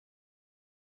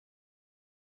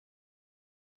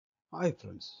Hi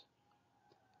friends,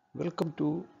 welcome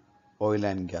to oil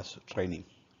and gas training.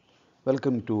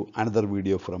 Welcome to another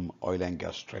video from oil and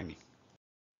gas training.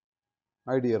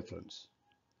 My dear friends,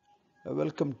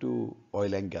 welcome to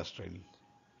oil and gas training.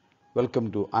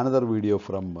 Welcome to another video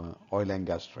from oil and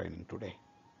gas training today.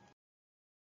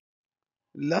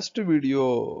 Last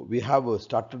video we have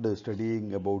started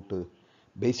studying about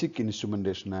basic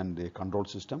instrumentation and control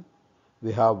system.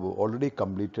 We have already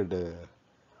completed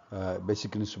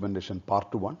basic instrumentation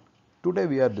part 1. Today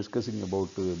we are discussing about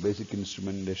basic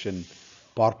instrumentation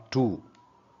part 2.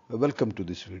 Welcome to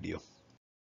this video.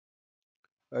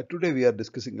 Today we are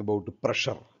discussing about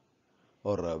pressure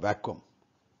or vacuum.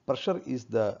 Pressure is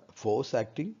the force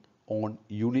acting on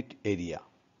unit area.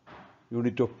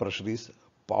 Unit of pressure is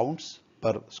pounds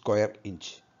per square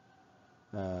inch.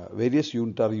 Various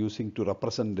units are using to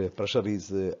represent pressure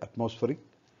is atmospheric,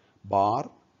 bar,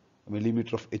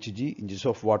 millimeter of Hg, inches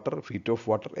of water, feet of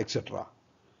water, etc.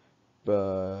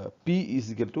 P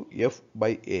is equal to F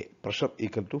by A. Pressure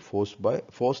equal to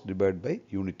force divided by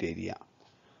unit area.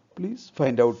 Please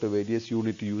find out the various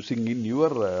unit using in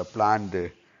your plant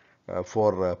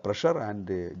for pressure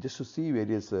and just to see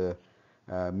various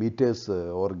meters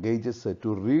or gauges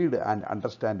to read and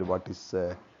understand what is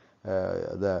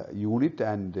the unit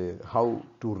and how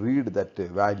to read that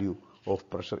value of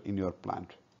pressure in your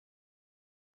plant.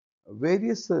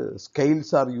 Various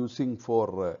scales are using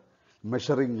for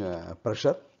measuring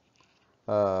pressure.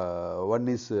 One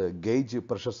is gauge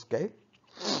pressure scale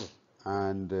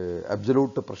and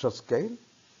absolute pressure scale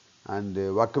and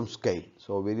vacuum scale.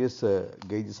 So various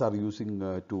gauges are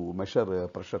using to measure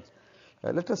pressure.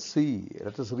 Let us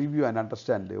review and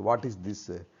understand what is this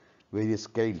various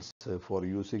scales for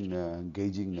using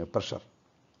gauging pressure.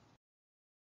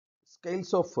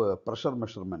 Scales of pressure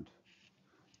measurement.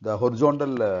 The horizontal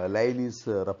line is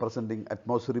representing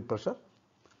atmospheric pressure.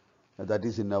 That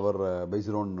is in our based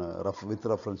on with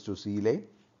reference to sea line.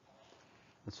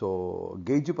 So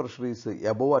gauge pressure is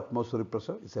above atmospheric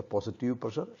pressure, it's a positive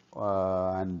pressure,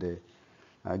 and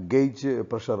gauge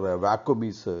pressure vacuum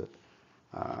is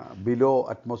below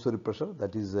atmospheric pressure,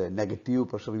 that is negative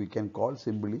pressure we can call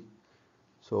simply.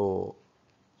 So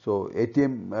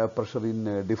ATM pressure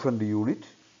in different unit.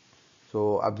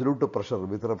 So absolute pressure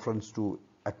with reference to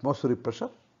atmospheric pressure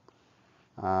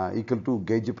equal to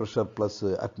gauge pressure plus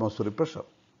atmospheric pressure.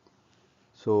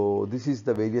 So this is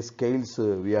the various scales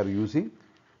we are using.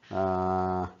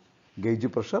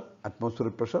 Gauge pressure,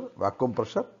 atmospheric pressure, vacuum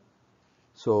pressure.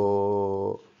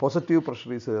 So positive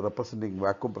pressure is representing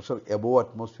vacuum pressure above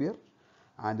atmosphere,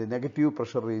 and the negative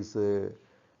pressure is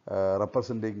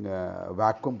representing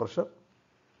vacuum pressure.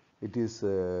 It is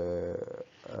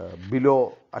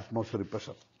below atmospheric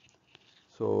pressure.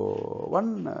 So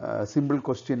one simple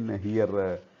question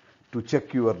here to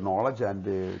check your knowledge and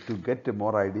to get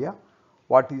more idea.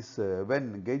 What is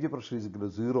when gauge pressure is equal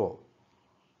to 0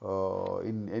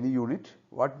 in any unit,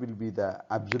 what will be the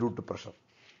absolute pressure?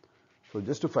 So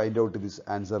just to find out this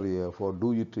answer for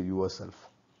do it yourself.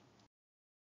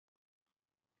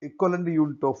 Equivalent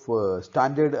unit of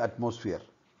standard atmosphere.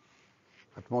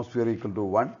 Atmosphere equal to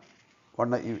 1.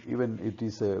 Even it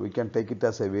is we can take it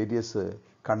as a various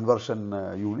conversion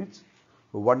units.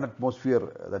 1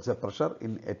 atmosphere, that's a pressure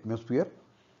in atmosphere.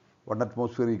 1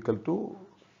 atmosphere equal to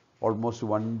almost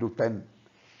 1 to 10.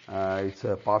 It's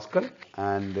a Pascal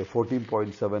and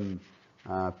 14.7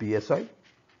 psi.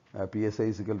 PSI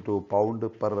is equal to pound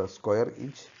per square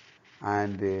inch,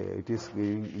 and it is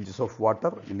giving inches of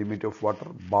water, millimeter of water,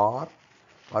 bar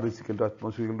is equal to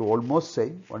atmosphere equal to almost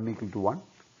same, 1 equal to 1,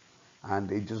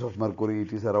 and inches of mercury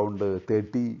it is around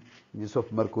 30 inches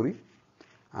of mercury,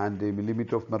 and the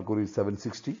millimeter of mercury is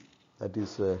 760. That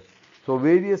is so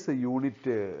various unit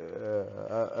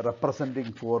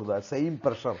representing for the same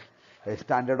pressure, a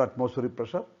standard atmospheric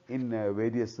pressure in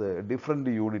various different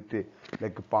unit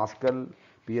like Pascal,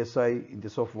 PSI,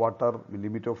 inches of water,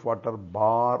 millimeter of water,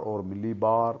 bar or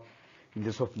millibar,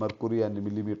 inches of mercury and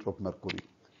millimeter of mercury.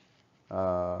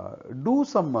 Do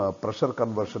some pressure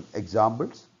conversion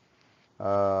examples.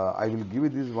 I will give you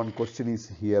this one question is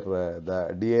here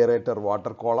the deaerator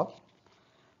water column.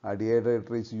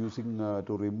 Deaerator is using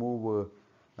to remove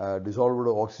dissolved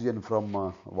oxygen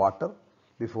from water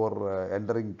before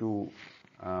entering to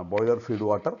boiler feed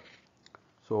water.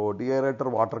 So deaerator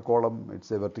water column,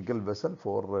 it's a vertical vessel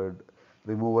for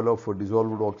removal of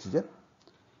dissolved oxygen.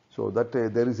 So that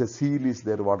there is a seal is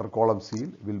there, water column seal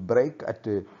will break at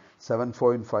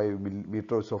 7.5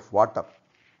 millimeters of water.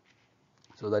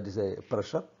 So that is a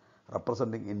pressure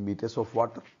representing in meters of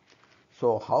water.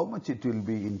 So how much it will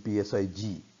be in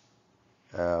PSIG?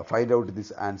 Find out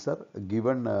this answer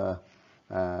given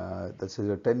that's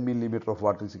 10 millimeter of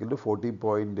water is equal to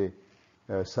 14.7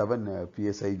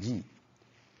 psig.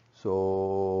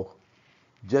 So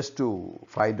just to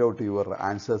find out your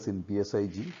answers in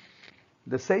psig,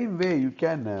 the same way you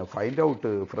can find out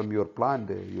from your plant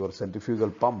your centrifugal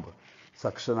pump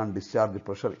suction and discharge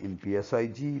pressure in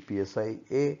psig,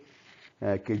 psia,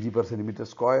 kg per centimeter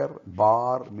square,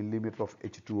 bar, millimeter of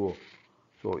H2O.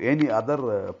 So any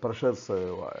other pressures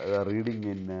reading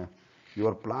in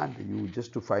your plant, you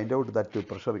just to find out that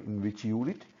pressure in which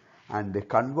unit and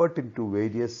convert into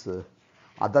various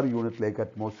other units like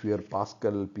atmosphere,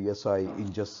 pascal, psi,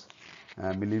 inches,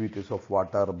 millimeters of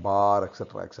water, bar,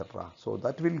 etc., etc. So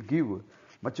that will give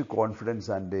much confidence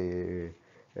and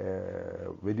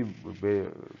very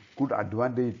good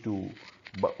advantage to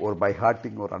or by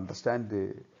hearting or understand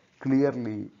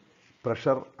clearly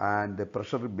pressure and the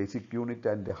pressure basic unit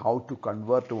and how to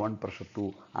convert one pressure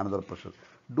to another pressure.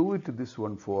 Do it this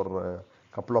one for a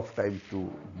couple of times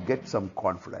to get some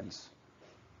confidence.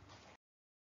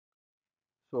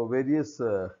 So various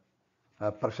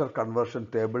pressure conversion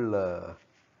table,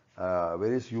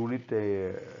 various unit,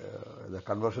 the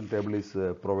conversion table is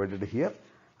provided here,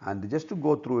 and just to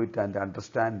go through it and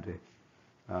understand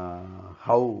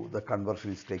how the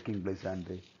conversion is taking place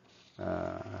and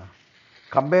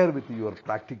compare with your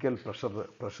practical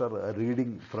pressure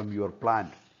reading from your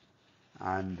plant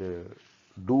and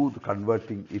do the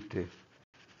converting it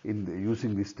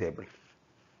using this table.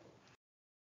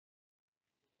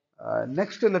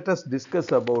 Next, let us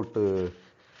discuss about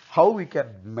how we can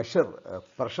measure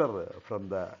pressure from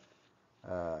the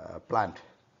plant,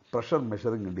 pressure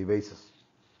measuring devices.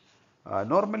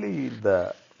 Normally in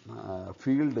the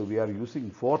field we are using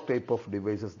 4 type of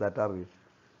devices that are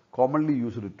commonly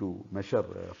used to measure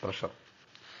pressure.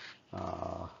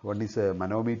 One is a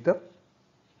manometer,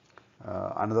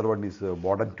 another one is a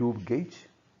Bourdon tube gauge,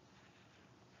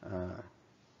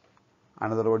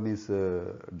 another one is a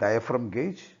diaphragm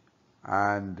gauge,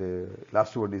 and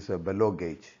last one is a Bellow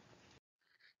gauge.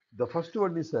 The first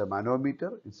one is a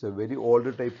manometer. It's a very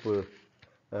old type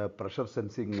pressure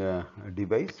sensing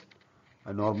device.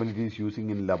 Normally it is using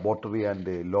in laboratory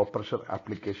and low pressure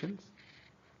applications.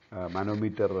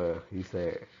 Manometer is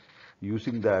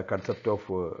using the concept of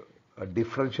a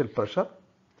differential pressure.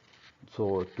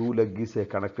 So two leg is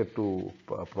connected to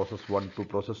process 1 to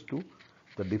process 2.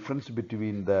 The difference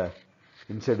between the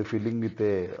inside filling with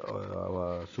a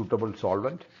suitable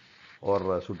solvent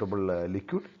or suitable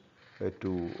liquid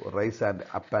to rise and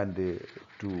up and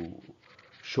to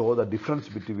show the difference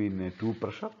between two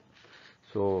pressure.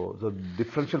 So the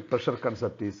differential pressure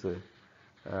concept is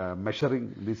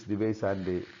measuring this device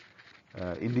and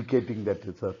indicating that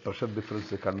it's a pressure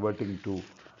difference converting to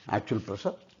actual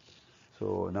pressure.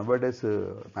 So nowadays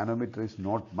manometer is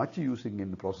not much using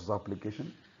in process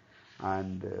application,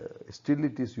 and still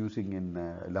it is using in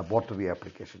laboratory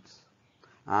applications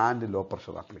and low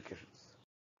pressure applications.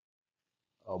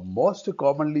 Most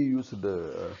commonly used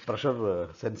pressure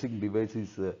sensing device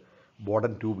is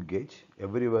Bourdon tube gauge.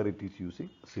 Everywhere it is using,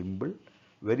 simple,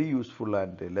 very useful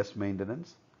and less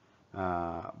maintenance,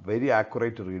 very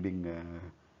accurate reading,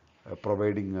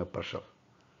 providing pressure.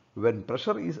 When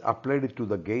pressure is applied to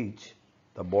the gauge,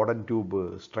 the Bourdon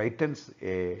tube straightens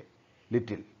a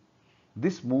little.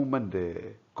 This movement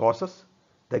causes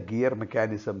the gear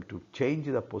mechanism to change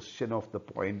the position of the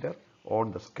pointer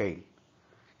on the scale.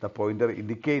 The pointer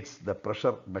indicates the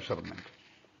pressure measurement.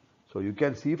 So you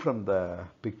can see from the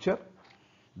picture,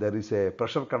 there is a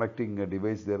pressure connecting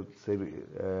device there.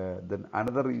 Then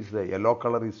another is the yellow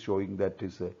color is showing that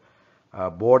is a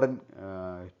Bourdon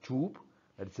tube.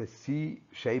 It's a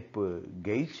C-shape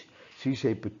gauge,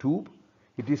 C-shape tube.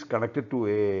 It is connected to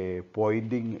a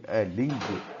pointing link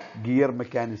gear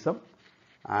mechanism,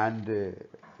 and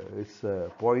it's a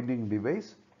pointing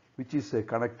device which is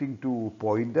connecting to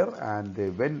pointer,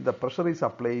 and when the pressure is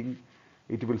applying,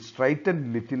 it will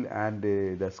straighten little, and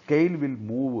the scale will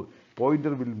move,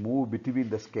 pointer will move between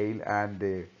the scale, and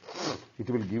it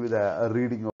will give a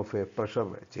reading of pressure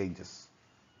changes.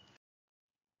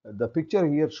 The picture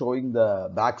here showing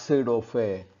the backside of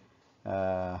a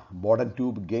Bourdon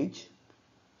tube gauge.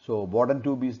 So Bourdon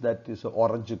tube is that is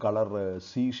orange color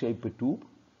C-shaped tube.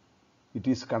 It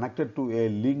is connected to a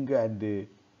link and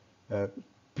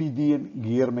pinion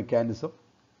gear mechanism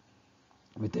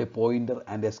with a pointer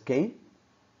and a scale.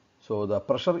 So the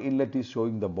pressure inlet is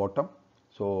showing the bottom.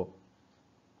 So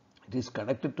it is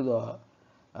connected to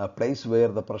the place where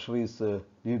the pressure is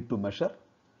need to measure.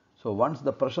 So once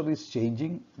the pressure is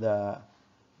changing, the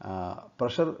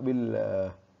pressure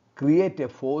will create a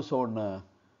force on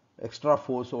extra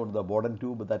force on the bottom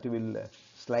tube that will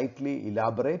slightly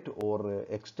elaborate or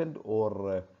extend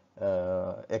or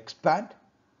expand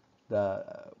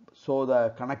so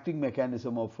the connecting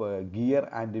mechanism of gear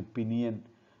and pinion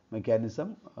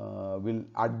mechanism will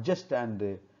adjust, and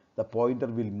the pointer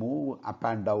will move up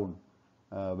and down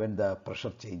when the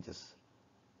pressure changes.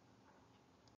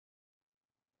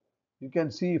 You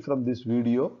can see from this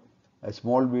video, a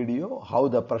small video, how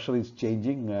the pressure is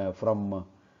changing from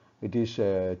it is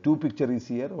two pictures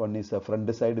here. One is a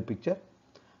front side picture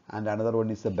and another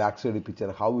one is a back side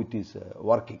picture, how it is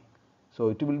working. So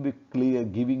it will be clear,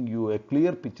 giving you a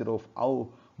clear picture of how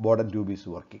bottom tube is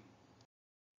working.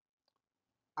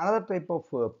 Another type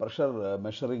of pressure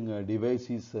measuring device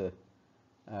is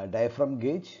diaphragm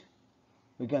gauge.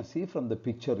 We can see from the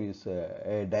picture is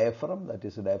a diaphragm. That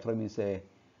is, a diaphragm is a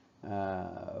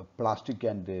plastic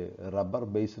and rubber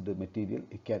based material.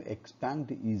 It can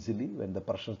expand easily when the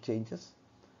pressure changes.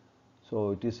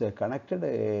 So it is connected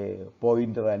a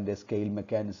pointer and a scale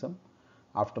mechanism.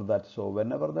 After that, so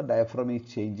whenever the diaphragm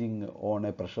is changing on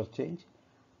a pressure change,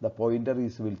 the pointer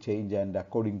will change, and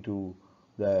according to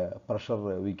the pressure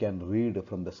we can read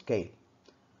from the scale.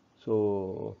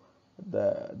 So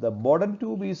the bottom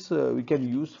tube is we can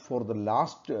use for the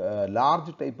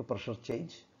large type of pressure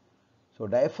change. So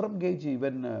diaphragm gauge,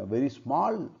 even very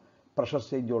small pressure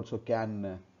change also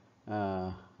can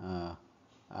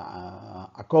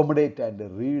accommodate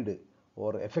and read,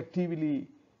 or effectively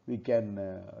we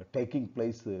can taking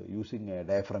place using a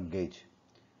diaphragm gauge.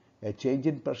 A change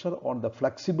in pressure on the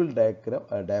flexible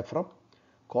diaphragm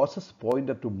causes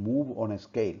pointer to move on a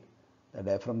scale. The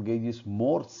diaphragm gauge is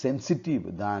more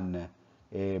sensitive than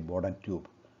a bottom tube.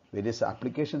 Various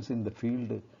applications in the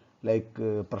field like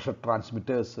pressure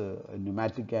transmitters,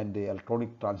 pneumatic and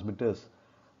electronic transmitters,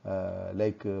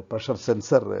 like pressure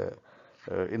sensor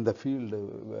in the field,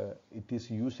 it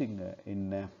is using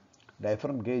in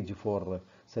diaphragm gauge for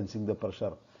sensing the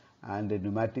pressure, and a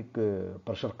pneumatic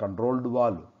pressure controlled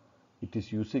valve, it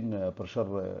is using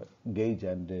pressure gauge,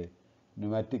 and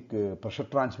pneumatic pressure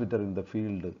transmitter in the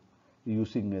field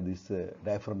using this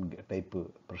diaphragm type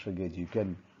pressure gauge. You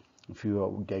can, if you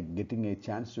are getting a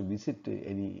chance to visit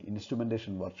any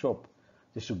instrumentation workshop,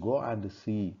 just to go and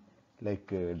see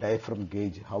like diaphragm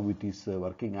gauge, how it is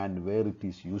working and where it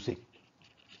is using.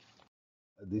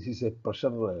 This is a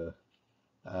pressure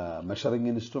measuring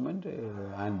instrument,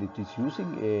 and it is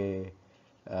using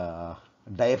a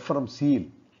diaphragm seal,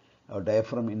 a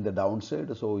diaphragm in the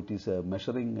downside. So it is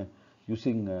measuring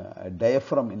using a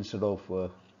diaphragm instead of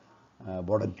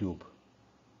bottom tube.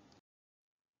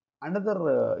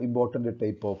 Another important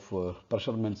type of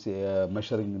pressure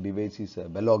measuring device is a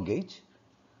bellow gauge.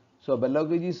 So bellow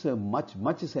gauge is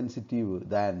much sensitive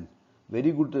than,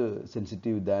 very good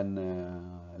sensitive than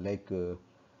like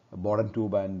bottom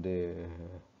tube and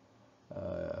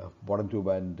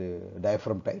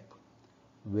diaphragm type.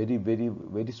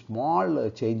 Very small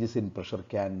changes in pressure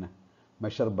can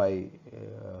measure by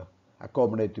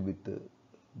accommodate with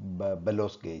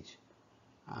bellows gauge.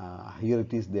 Here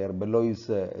it is there. Bellow is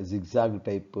a zigzag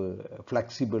type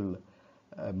flexible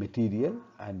material,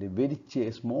 and a very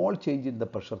small change in the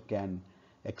pressure can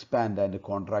expand and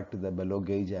contract the bellow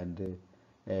gauge, and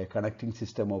a connecting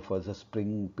system of a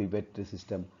spring pivot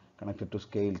system connected to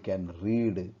scale can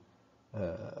read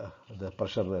the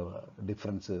pressure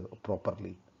difference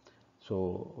properly.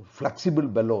 So flexible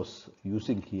bellows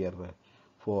using here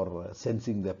for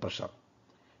sensing the pressure.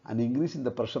 An increase in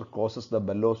the pressure causes the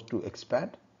bellows to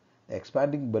expand. The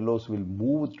expanding bellows will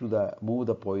move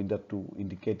the pointer to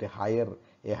indicate a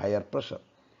higher pressure.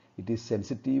 It is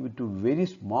sensitive to very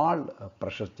small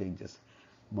pressure changes.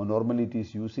 Normally it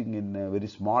is using in a very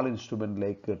small instrument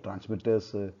like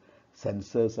transmitters,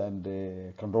 sensors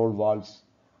and control valves,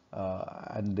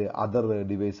 and other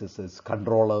devices as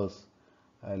controllers,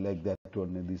 like that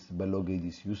one this bellow gauge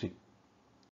is using.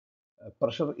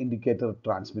 Pressure indicator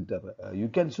transmitter. You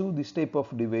can see this type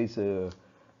of device,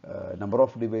 number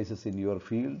of devices in your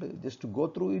field. Just to go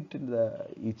through it in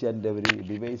each and every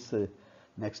device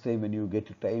next time when you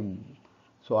get time.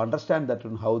 So understand that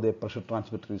how the pressure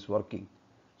transmitter is working.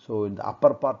 So in the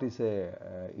upper part is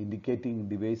indicating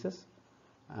devices,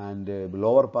 and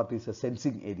lower part is a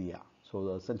sensing area. So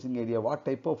the sensing area, what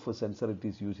type of sensor it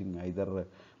is using, either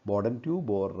bottom tube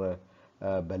or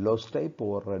bellows type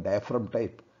or diaphragm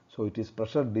type. So it is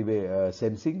pressure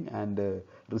sensing and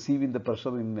receiving the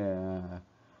pressure in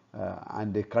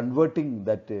and converting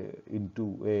that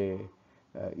into a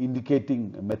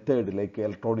indicating method like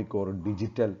electronic or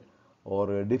digital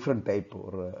or a different type,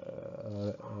 or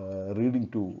reading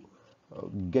to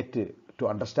get to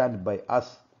understand by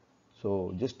us.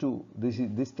 So just to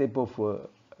this type of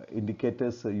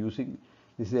indicators using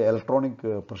this is an electronic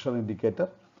pressure indicator,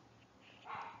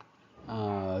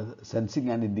 sensing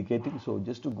and indicating. So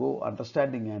just to go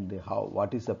understanding and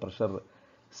what is the pressure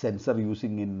sensor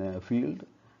using in field,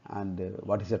 and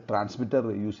what is a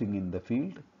transmitter using in the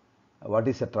field, what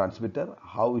is a transmitter,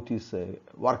 how it is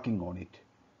working on it.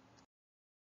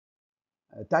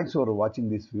 Thanks for watching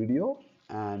this video,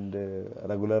 and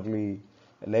regularly,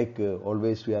 like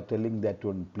always we are telling that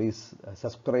one, please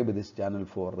subscribe this channel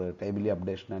for timely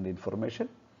updation and information.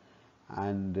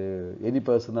 And any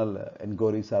personal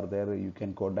inquiries are there, you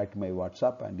can contact my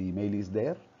WhatsApp, and email is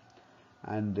there.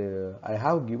 And I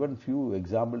have given few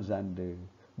examples and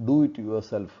do it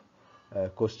yourself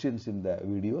questions in the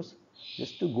videos,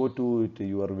 just to go to it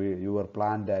your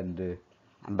plant and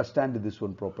understand this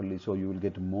one properly, so you will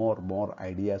get more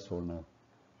ideas on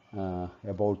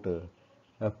about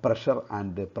pressure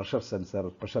and pressure sensor,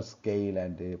 pressure scale,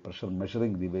 and pressure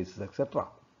measuring devices, etc.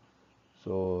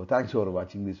 So thanks for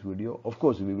watching this video. Of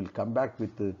course, we will come back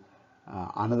with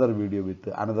another video with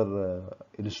another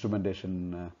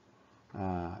instrumentation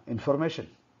information.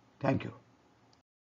 Thank you.